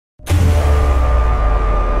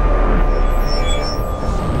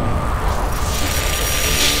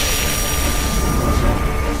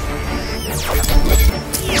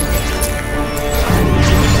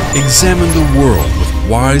Examine the world with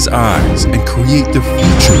wise eyes and create the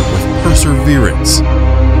future with perseverance.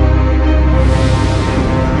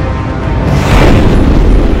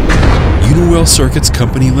 Well Circuits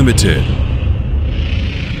Company Limited.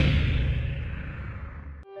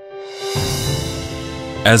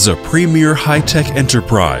 As a premier high-tech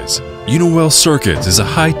enterprise, Well Circuits is a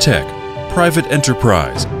high-tech, private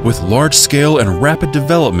enterprise with large-scale and rapid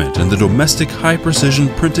development in the domestic high-precision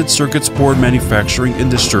printed circuits board manufacturing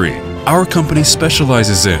industry. Our company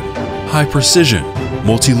specializes in high-precision,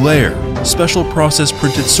 multi-layer, special process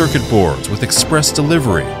printed circuit boards with express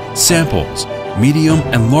delivery, samples, medium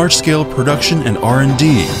and large-scale production and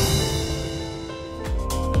R&D.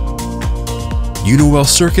 Well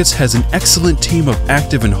Circuits has an excellent team of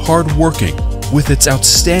active and hard-working, with its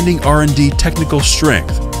outstanding R&D technical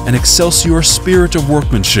strength and excelsior spirit of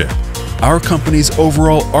workmanship. Our company's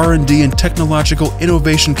overall R&D and technological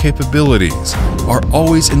innovation capabilities are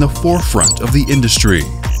always in the forefront of the industry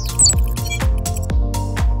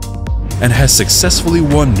and has successfully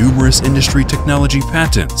won numerous industry technology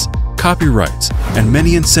patents, copyrights, and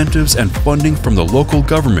many incentives and funding from the local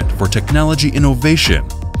government for technology innovation,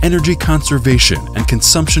 energy conservation, and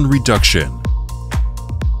consumption reduction.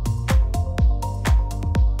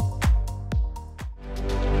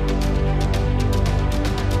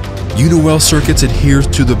 Well Circuits adheres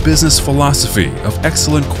to the business philosophy of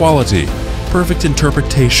excellent quality, perfect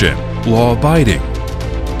interpretation, law-abiding,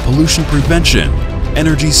 pollution prevention,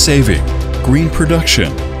 energy saving, green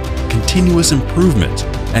production, continuous improvement,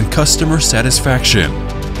 and customer satisfaction.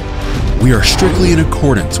 We are strictly in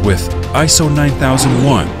accordance with ISO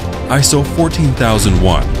 9001, ISO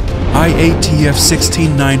 14001, IATF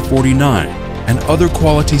 16949, and other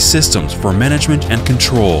quality systems for management and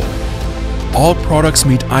control. All products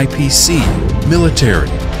meet IPC, military,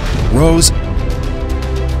 RoHS,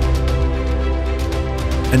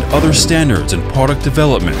 and other standards in product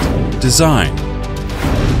development, design,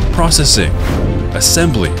 processing,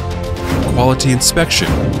 assembly, quality inspection,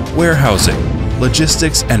 warehousing,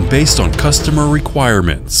 logistics, and based on customer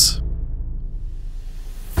requirements.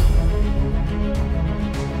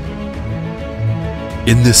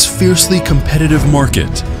 In this fiercely competitive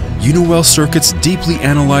market, Well Circuits deeply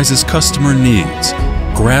analyzes customer needs,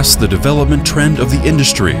 grasps the development trend of the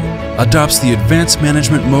industry, adopts the advanced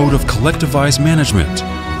management mode of collectivized management,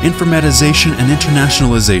 informatization, and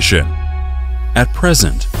internationalization. At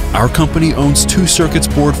present, our company owns 2 circuits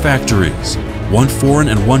board factories, 1 foreign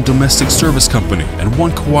and 1 domestic service company, and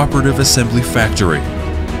 1 cooperative assembly factory.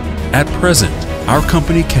 At present, our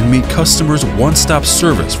company can meet customers' one-stop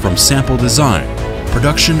service from sample design,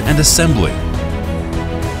 production, and assembly.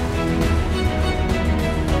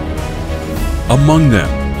 Among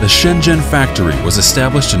them, the Shenzhen factory was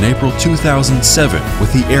established in April 2007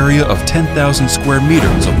 with the area of 10,000 square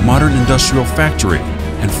meters of modern industrial factory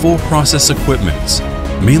and full process equipments,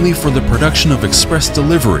 mainly for the production of express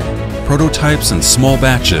delivery, prototypes, and small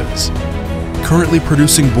batches. Currently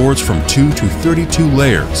producing boards from 2 to 32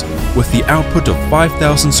 layers with the output of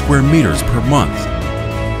 5,000 square meters per month.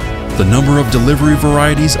 The number of delivery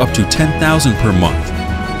varieties up to 10,000 per month,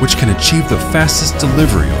 which can achieve the fastest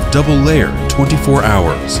delivery of double layer in 24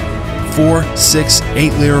 hours, 4, 6,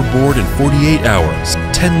 8-layer board in 48 hours,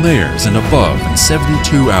 10 layers and above in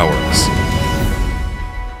 72 hours.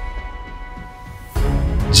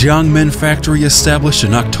 Jiangmen factory established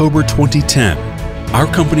in October 2010. Our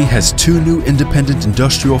company has 2 new independent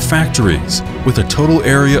industrial factories with a total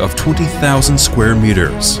area of 20,000 square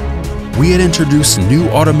meters. We had introduced new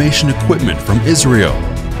automation equipment from Israel,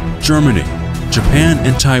 Germany, Japan,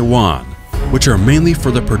 and Taiwan, which are mainly for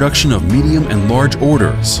the production of medium and large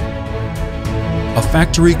orders. A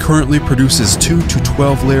factory currently produces 2 to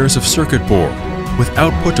 12 layers of circuit board with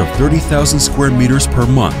output of 30,000 square meters per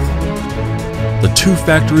month. The 2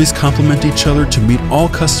 factories complement each other to meet all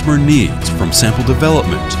customer needs from sample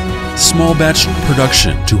development, small batch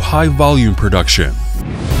production to high volume production.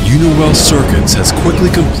 Well Circuits has quickly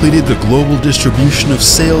completed the global distribution of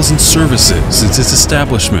sales and services since its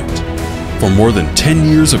establishment. For more than 10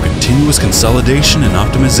 years of continuous consolidation and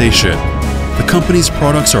optimization, the company's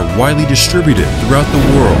products are widely distributed throughout the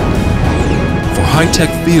world. For high-tech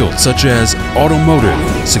fields such as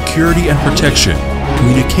automotive, security and protection,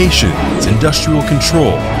 communications, industrial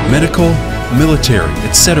control, medical, military,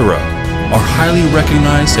 etc., are highly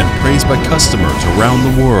recognized and praised by customers around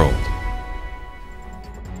the world.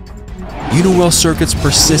 Well Circuits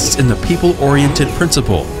persists in the people-oriented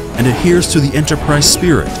principle and adheres to the enterprise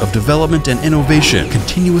spirit of development and innovation,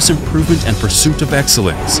 continuous improvement and pursuit of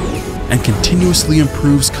excellence, and continuously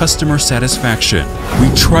improves customer satisfaction.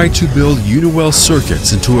 We try to build Uniwell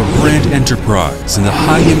circuits into a brand enterprise in the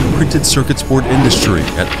high-end printed circuits board industry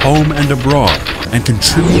at home and abroad, and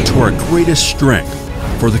contribute to our greatest strength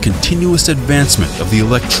for the continuous advancement of the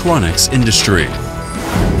electronics industry.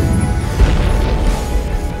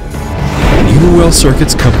 Uniwell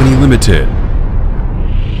Circuits Company Limited,